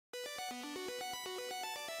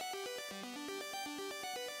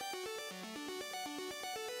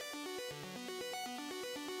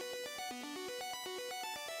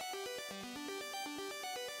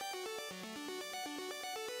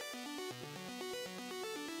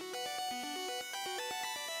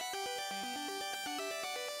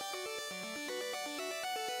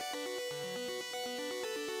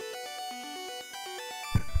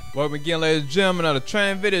Welcome again, ladies and gentlemen, another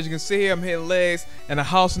training video. As you can see here, I'm hitting legs and a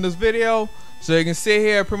house in this video. So you can see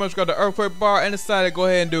here, pretty much got the earthquake bar and decided to go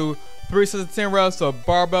ahead and do 3 sets of 10 reps of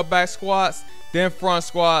barbell back squats, then front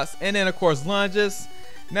squats, and then of course lunges.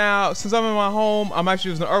 Now, since I'm in my home, I'm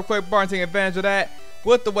actually using the earthquake bar and taking advantage of that.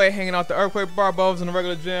 With the weight hanging off the earthquake bar, but I was in the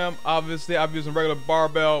regular gym. Obviously, I'm using regular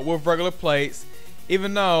barbell with regular plates.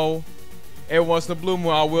 Even though every once in a blue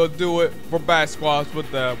moon, I will do it for back squats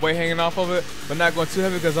with the weight hanging off of it, but not going too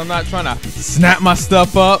heavy because I'm not trying to snap my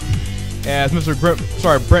stuff up. As Brent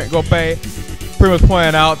Gopay pretty much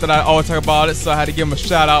pointed out that I always talk about it, so I had to give him a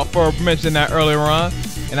shout out for mentioning that earlier on.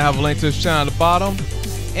 And I have a link to his channel at the bottom.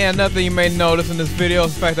 And another thing you may notice in this video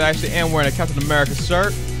is the fact that I actually am wearing a Captain America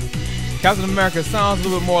shirt. Captain America sounds a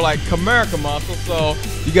little bit more like Comerica muscle, so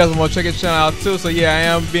you guys want to check his channel out too. So yeah, I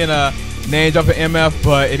am being a name dropper MF,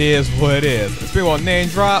 but it is what it is. Speaking about name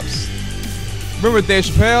drops, remember Dave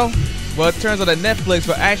Chappelle? Well, it turns out that Netflix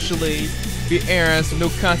will actually be airing some new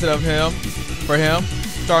content of him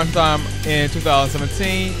starting time in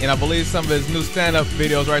 2017, and I believe some of his new stand-up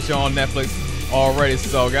videos are actually on Netflix already.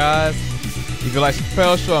 So guys, if you like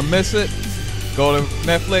Chappelle's show and miss it, go to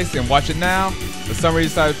Netflix and watch it now. For some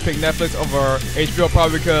reason, I decided to pick Netflix over HBO,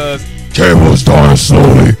 probably because cable's dying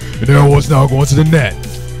slowly and everyone's now going to the net.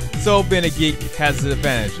 So being a geek has its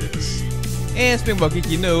advantages. And speaking about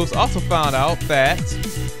geeky news, also found out that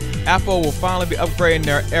Apple will finally be upgrading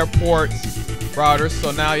their airport routers.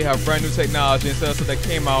 So now you have brand new technology instead of stuff that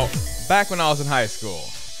came out back when I was in high school.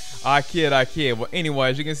 I kid. Well,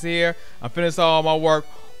 anyway, as you can see here, I finished all my work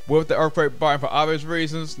with the earthquake bar, and for obvious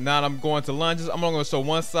reasons, now I'm going to lunges. I'm only going to show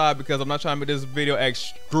one side because I'm not trying to make this video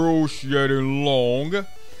excruciating long,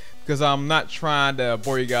 because I'm not trying to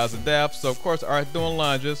bore you guys to death. So of course, alright, doing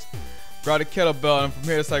lunges, grab a kettlebell, and from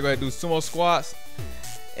here, so I go ahead and do sumo squats.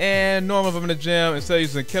 And normally if I'm in the gym, instead of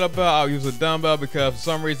using a kettlebell, I'll use a dumbbell, because for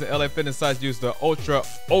some reason LA Fitness decides to use the ultra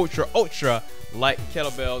light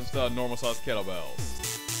kettlebells instead of normal size kettlebells.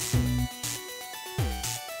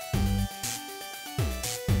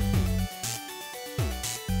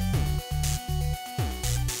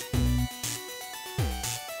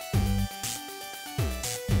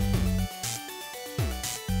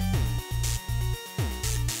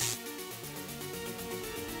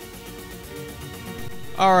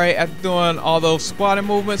 Alright, after doing all those squatting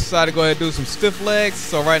movements, decided to go ahead and do some stiff legs.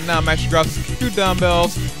 So right now I'm actually grabbing a few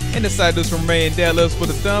dumbbells and decided to do some Romanian deadlifts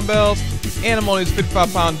with the dumbbells. And I'm only using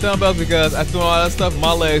 55-pound dumbbells because after doing all that stuff,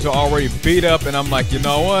 my legs are already beat up, and I'm like, you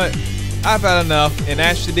know what? I've had enough, and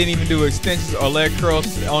actually didn't even do extensions or leg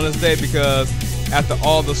curls on this day because after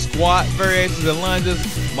all the squat variations and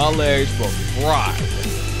lunges, my legs were fried.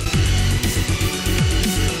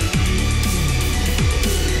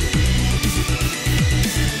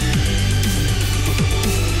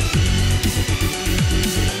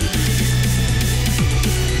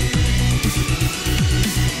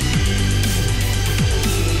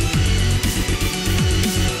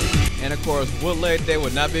 And of course, wood leg day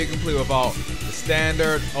would not be complete without the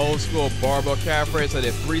standard old school barbell calf raise. I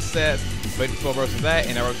did 3 sets, wait 12 reps of that,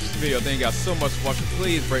 and I wrote this video. Thank you guys so much for watching.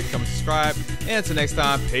 Please rate, comment, subscribe, and until next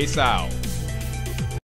time, peace out.